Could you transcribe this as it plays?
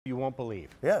don't believe.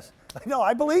 Yes. No,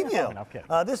 I believe you. I'm kidding.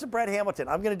 This is Brett Hamilton.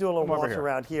 I'm going to do a little walk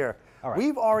around here. All right.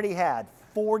 We've already had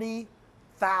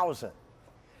 40,000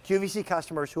 QVC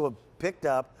customers who have picked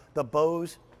up the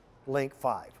Bose Link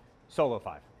 5. Solo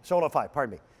 5. Solo 5,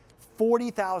 pardon me.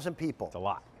 40,000 people. It's a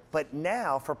lot. But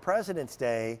now for President's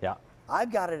Day,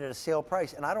 I've got it at a sale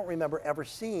price, and I don't remember ever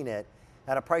seeing it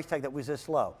at a price tag that was this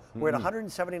low. We're at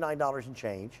 $179 and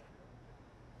change.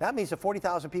 That means the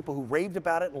 40,000 people who raved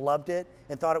about it and loved it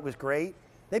and thought it was great,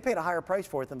 they paid a higher price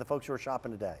for it than the folks who are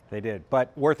shopping today. They did,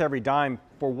 but worth every dime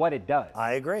for what it does.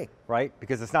 I agree. Right?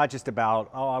 Because it's not just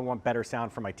about, oh, I want better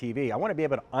sound for my TV. I want to be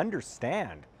able to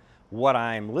understand what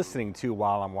I'm listening to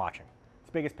while I'm watching. It's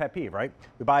the biggest pet peeve, right?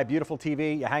 You buy a beautiful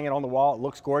TV, you hang it on the wall, it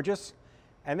looks gorgeous,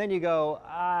 and then you go,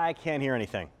 I can't hear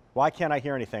anything. Why can't I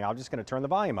hear anything? I'm just going to turn the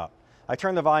volume up. I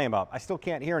turn the volume up. I still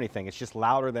can't hear anything. It's just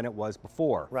louder than it was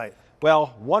before. Right.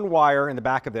 Well, one wire in the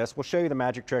back of this, we'll show you the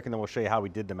magic trick and then we'll show you how we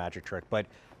did the magic trick. But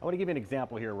I want to give you an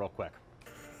example here real quick.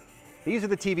 These are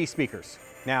the TV speakers.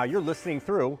 Now you're listening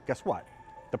through, guess what?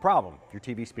 The problem, your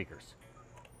TV speakers.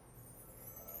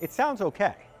 It sounds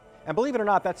okay. And believe it or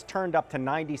not, that's turned up to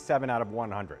 97 out of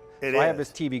 100. So I have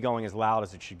this TV going as loud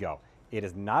as it should go. It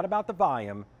is not about the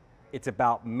volume. It's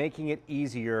about making it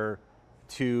easier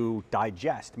to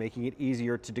digest, making it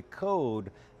easier to decode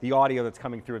the audio that's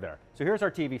coming through there. So here's our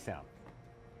TV sound.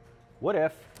 What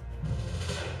if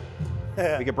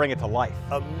we could bring it to life?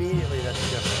 Immediately,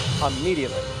 that's different.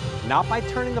 Immediately. Not by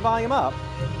turning the volume up.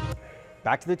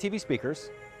 Back to the TV speakers.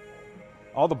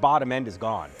 All the bottom end is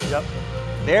gone. Yep.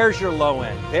 There's your low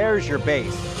end. There's your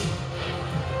bass.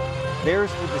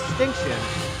 There's the distinction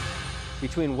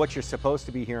between what you're supposed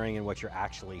to be hearing and what you're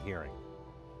actually hearing.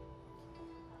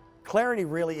 Clarity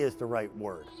really is the right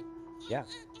word. Yeah.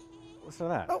 Listen to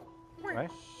that. Oh. Right?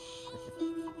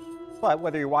 But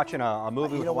whether you're watching a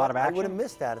movie with a lot of action. I would have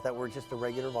missed that if that were just a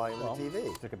regular volume of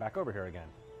TV. Stick it back over here again.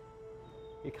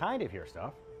 You kind of hear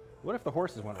stuff. What if the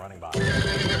horses went running by?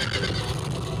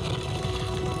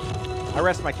 I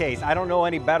rest my case. I don't know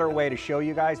any better way to show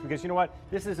you guys because you know what?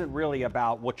 This isn't really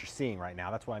about what you're seeing right now.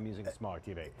 That's why I'm using a smaller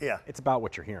TV. Yeah. It's about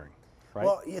what you're hearing. Right?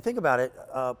 Well, you think about it.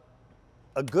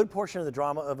 A good portion of the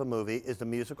drama of a movie is the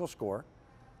musical score.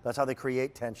 That's how they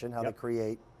create tension, how they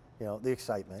create, you know, the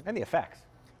excitement. And the effects.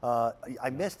 I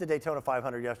missed the Daytona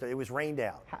 500 yesterday. It was rained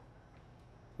out.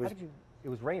 It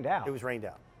was rained out? It was rained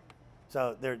out.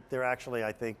 So they're actually,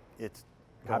 I think it's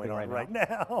going on right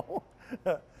now.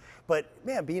 But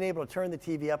man, being able to turn the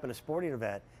TV up in a sporting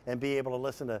event and be able to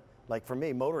listen to, like for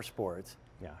me, motorsports.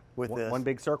 Yeah. With one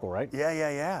big circle, right?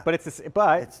 Yeah. But there's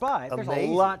a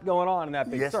lot going on in that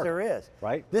big circle. Yes, there is.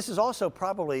 Right? This is also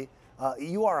probably,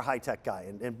 you are a high-tech guy,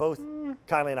 and both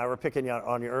Kylie and I were picking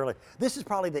on you early. This is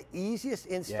probably the easiest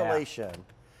installation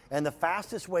and the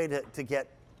fastest way to get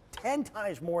 10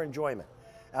 times more enjoyment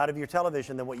out of your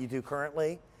television than what you do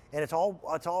currently. And it's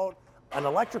all an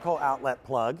electrical outlet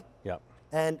plug. Yep.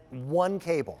 And one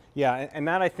cable. Yeah, and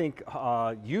that I think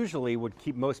usually would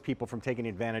keep most people from taking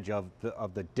advantage of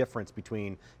the difference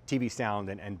between TV sound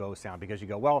and Bose sound, because you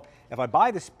go, well, if I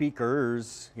buy the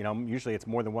speakers, you know, usually it's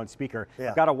more than one speaker.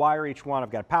 I've got to wire each one,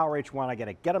 I've got to power each one, I got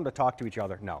to get them to talk to each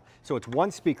other. No, so it's one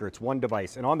speaker, it's one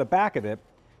device, and on the back of it,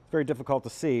 it's very difficult to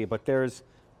see, but there's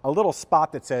a little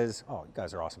spot that says, oh, you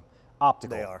guys are awesome,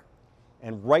 optical. They are.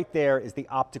 And right there is the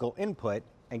optical input.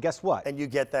 And guess what? And you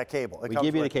get that cable. We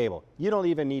give you the cable. You don't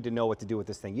even need to know what to do with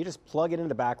this thing. You just plug it in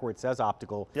the back where it says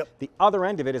optical. Yep. The other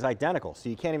end of it is identical, so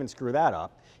you can't even screw that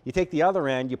up. You take the other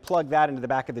end, you plug that into the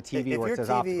back of the TV where it says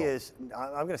optical. If your TV is,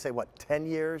 I'm going to say what, 10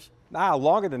 years? Nah,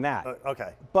 longer than that.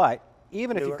 Okay. But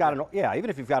even if you've got even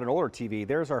if you've got an older TV,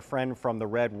 there's our friend from the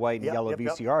red, white, and yellow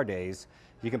VCR days.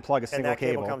 You can plug a single cable.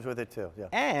 And that cable comes with it too, yeah.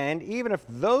 And even if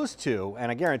those two,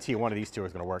 and I guarantee one of these two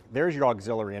is going to work, there's your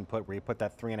auxiliary input where you put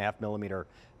that 3.5 millimeter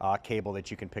cable that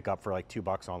you can pick up for like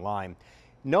 $2 online.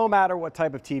 No matter what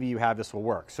type of TV you have, this will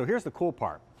work. So here's the cool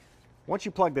part. Once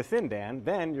you plug this in, Dan,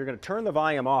 then you're going to turn the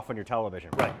volume off on your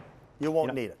television. Right. You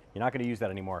won't need it. You're not going to use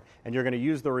that anymore. And you're going to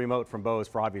use the remote from Bose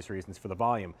for obvious reasons for the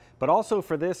volume. But also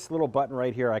for this little button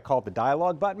right here, I call it the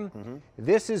dialogue button.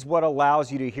 This is what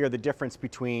allows you to hear the difference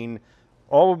between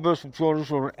all of this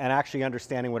and actually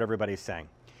understanding what everybody's saying.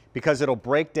 Because it'll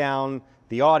break down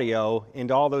the audio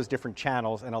into all those different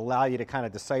channels and allow you to kind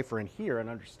of decipher and hear and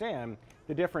understand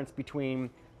the difference between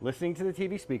listening to the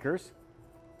TV speakers,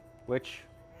 which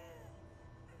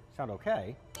sound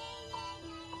okay.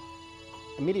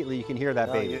 Immediately you can hear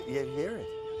that baby. You hear it.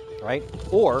 Right?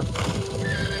 Or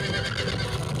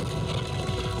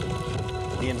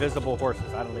the invisible horses.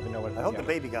 I don't even know what it is. I hope the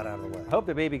baby got out of the way. I hope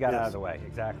the baby got out of the way,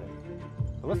 exactly.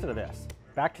 But listen to this.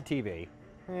 Back to TV.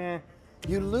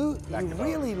 you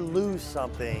really lose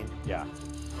something. Yeah.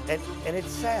 And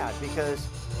it's sad because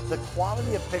the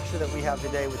quality of picture that we have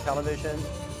today with television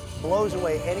blows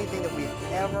away anything that we've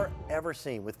ever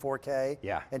seen with 4K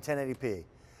and 1080p.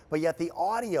 But yet the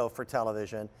audio for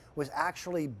television was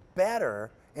actually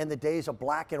better in the days of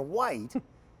black and white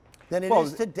than it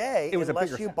is today,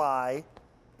 unless you buy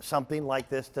something like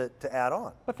this to add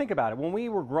on. But think about it. When we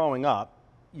were growing up,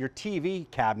 your TV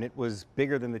cabinet was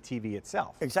bigger than the TV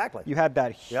itself. Exactly. You had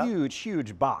that huge,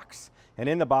 huge box. And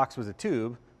in the box was a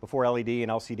tube before LED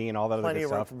and LCD and all that other good stuff.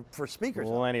 Plenty of room for speakers.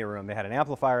 Plenty of room. They had an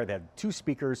amplifier, they had 2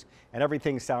 speakers, and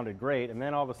everything sounded great. And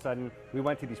then all of a sudden, we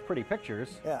went to these pretty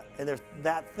pictures. Yeah, and they're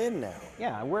that thin now.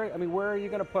 Yeah, where are you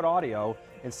going to put audio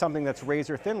in something that's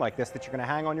razor thin like this that you're going to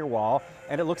hang on your wall?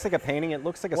 And it looks like a painting, it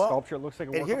looks like a sculpture, it looks like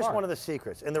a work of art. And here's one of the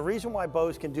secrets. And the reason why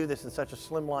Bose can do this in such a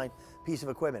slimline piece of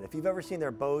equipment. If you've ever seen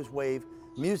their Bose Wave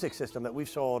music system that we've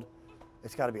sold,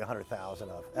 it's got to be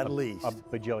 100,000 of, at least. A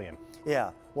bajillion.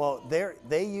 Yeah, well,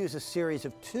 they use a series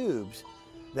of tubes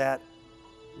that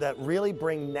really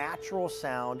bring natural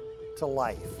sound to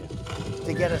life.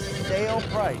 To get a sale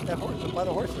price, by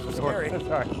the horses are scary.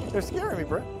 Sorry. They're scaring me,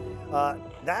 Brett.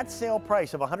 That sale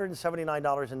price of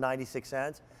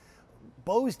 $179.96,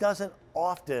 Bose doesn't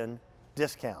often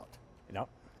discount. No.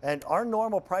 And our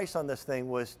normal price on this thing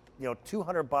was,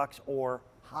 $200 or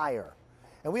higher.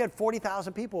 And we had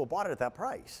 40,000 people who bought it at that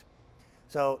price.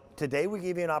 So today we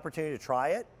give you an opportunity to try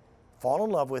it, fall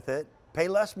in love with it, pay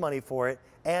less money for it,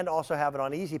 and also have it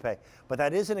on Easy Pay. But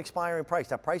that is an expiring price.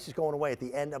 That price is going away at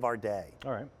the end of our day.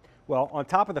 All right. Well, on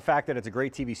top of the fact that it's a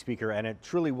great TV speaker and it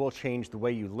truly will change the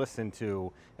way you listen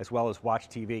to as well as watch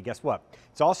TV, guess what?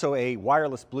 It's also a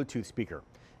wireless Bluetooth speaker.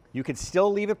 You could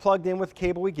still leave it plugged in with the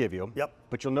cable we give you. Yep.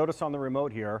 But you'll notice on the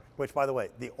remote here. Which, by the way,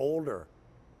 the older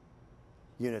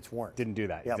units weren't. Didn't do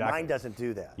that. Yeah, exactly. Mine doesn't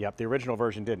do that. Yep, the original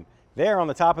version didn't. There on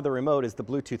the top of the remote is the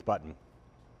Bluetooth button.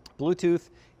 Bluetooth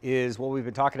is what we've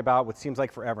been talking about, what seems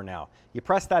like forever now. You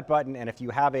press that button, and if you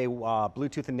have a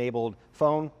Bluetooth-enabled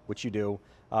phone, which you do,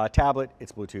 tablet,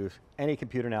 it's Bluetooth. Any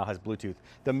computer now has Bluetooth.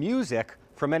 The music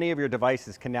from any of your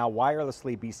devices can now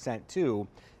wirelessly be sent to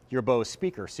your Bose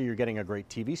speaker. So you're getting a great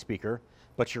TV speaker,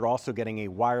 but you're also getting a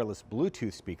wireless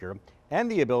Bluetooth speaker and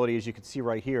the ability, as you can see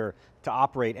right here, to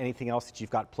operate anything else that you've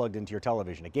got plugged into your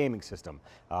television, a gaming system,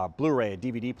 Blu-ray, a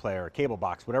DVD player, a cable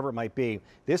box, whatever it might be.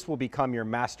 This will become your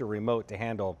master remote to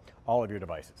handle all of your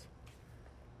devices.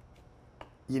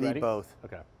 You need both.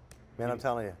 Okay. Man, I'm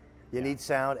telling you. You need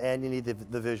sound and you need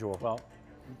the visual. Well,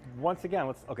 once again,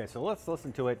 let's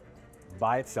listen to it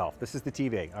by itself. This is the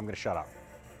TV. I'm going to shut up.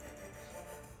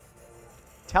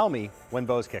 Tell me when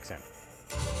Bose kicks in.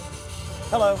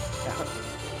 Hello.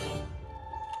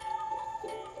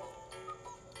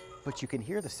 But you can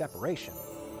hear the separation.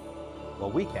 Well,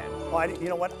 we can. Well, you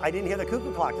know what? I didn't hear the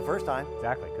cuckoo clock the first time.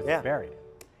 Exactly, because it's buried.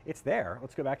 It's there.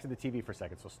 Let's go back to the TV for a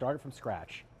second. So start it from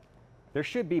scratch. There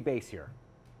should be bass here.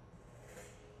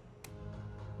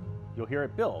 You'll hear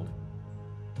it build.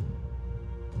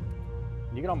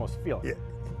 You can almost feel it. Yeah.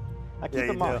 Now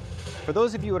keep in mind, for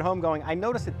those of you at home going, I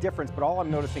notice a difference, but all I'm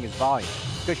noticing is volume,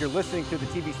 because you're listening to the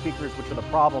TV speakers, which are the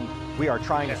problem we are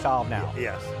trying to solve now.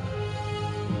 Yes.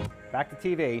 Back to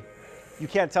TV. You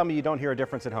can't tell me you don't hear a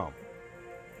difference at home.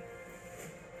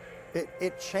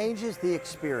 It changes the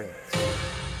experience.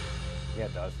 Yeah,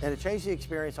 it does. And it changes the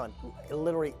experience on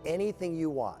literally anything you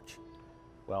watch.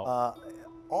 Well,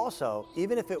 also,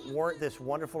 even if it weren't this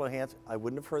wonderful enhanced, I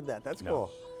wouldn't have heard that. That's cool.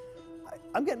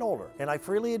 I'm getting older, and I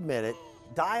freely admit it.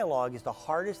 Dialogue is the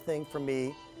hardest thing for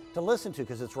me to listen to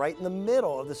because it's right in the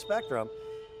middle of the spectrum,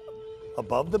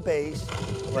 above the bass,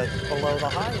 but below the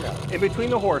high note. in between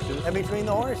the horses. In between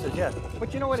the horses, yes.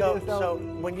 But you know what it is, though? So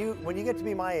when you get to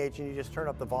be my age and you just turn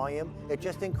up the volume, it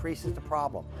just increases the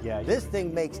problem. Yeah. This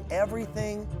thing makes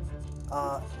everything.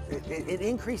 It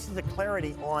increases the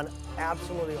clarity on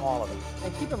absolutely all of it.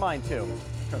 And keep in mind, too,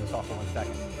 turn this off for 1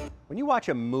 second. When you watch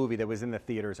a movie that was in the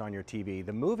theaters on your TV,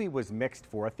 the movie was mixed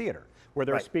for a theater, where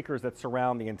there are speakers that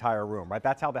surround the entire room, right?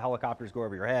 That's how the helicopters go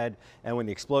over your head, and when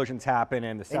the explosions happen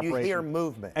and the separation. And you hear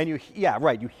movement. And you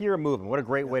hear movement. What a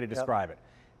great way to describe it.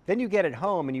 Then you get it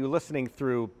home and you're listening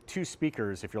through 2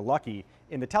 speakers, if you're lucky,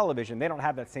 in the television. They don't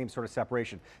have that same sort of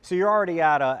separation. So you're already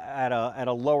at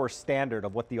a lower standard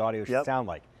of what the audio should sound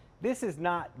like. This is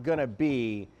not going to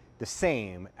be the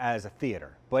same as a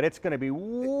theater, but it's going to be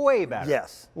way better.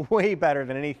 Yes. Way better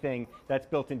than anything that's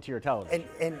built into your television.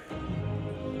 And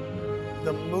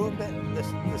the movement,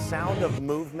 the sound of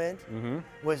movement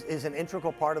is an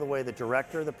integral part of the way the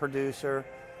director, the producer,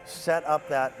 set up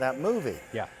that movie.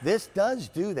 Yeah. This does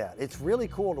do that. It's really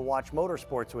cool to watch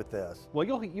motorsports with this. Well,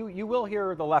 you will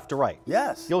hear the left to right.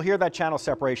 Yes. You'll hear that channel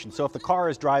separation. So if the car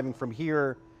is driving from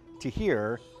here to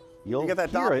here, you'll get that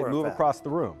hear it Doppler move effect. across the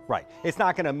room. Right. It's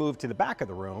not going to move to the back of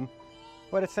the room,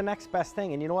 but it's the next best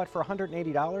thing. And you know what? For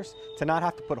 $180, to not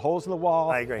have to put holes in the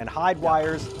wall I agree. and hide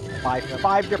wires, buy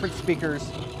 5 different speakers,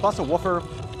 plus a woofer.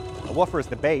 A woofer is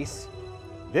the bass.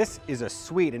 This is a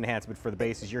sweet enhancement for the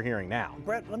basses you're hearing now.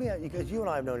 Brett, let me ask you, because you and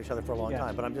I have known each other for a long Yeah.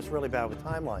 time, but I'm just really bad with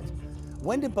timelines.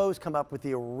 When did Bose come up with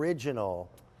the original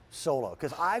Solo?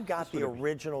 Because I've got the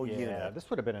original Yeah, unit. this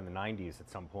would have been in the 90s at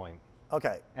some point.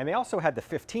 Okay. And they also had the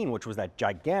 15, which was that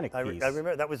gigantic I piece.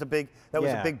 remember that was a big was a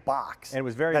Yeah. big box. And it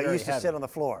was very, that very used to heavy. sit on the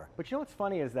floor. But you know what's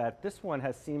funny is that this one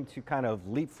has seemed to kind of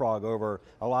leapfrog over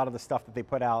a lot of the stuff that they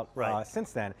put out Right.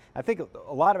 since then. I think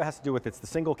a lot of it has to do with it's the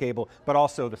single cable, but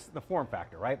also the form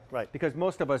factor, right? Right. Because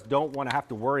most of us don't want to have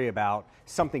to worry about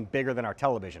something bigger than our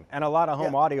television, and a lot of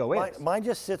home Yeah. audio is. Mine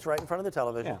just sits right in front of the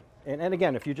television. Yeah. And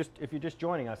again, if you're just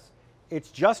joining us,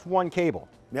 it's just one cable.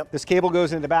 Yep. This cable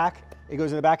goes in the back. It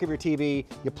goes in the back of your TV.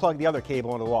 You plug the other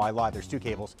cable into the wall. I lied. There's 2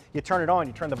 cables. You turn it on.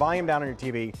 You turn the volume down on your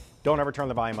TV. Don't ever turn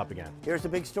the volume up again. Here's the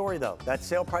big story, though. That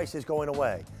sale price is going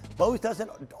away. Bose doesn't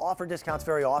offer discounts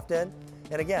very often.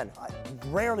 And again,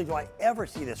 rarely do I ever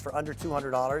see this for under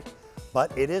 $200.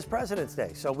 But it is President's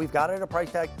Day, so we've got it at a price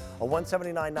tag of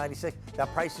 $179.96.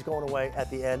 That price is going away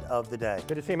at the end of the day.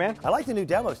 Good to see you, man. I like the new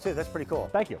demos, too. That's pretty cool.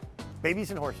 Thank you.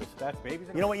 Babies and horses. That's babies.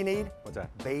 You know what you need? What's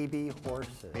that? Baby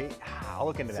horses. I'll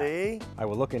look into that. See? I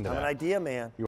will look into I'm that. an idea man.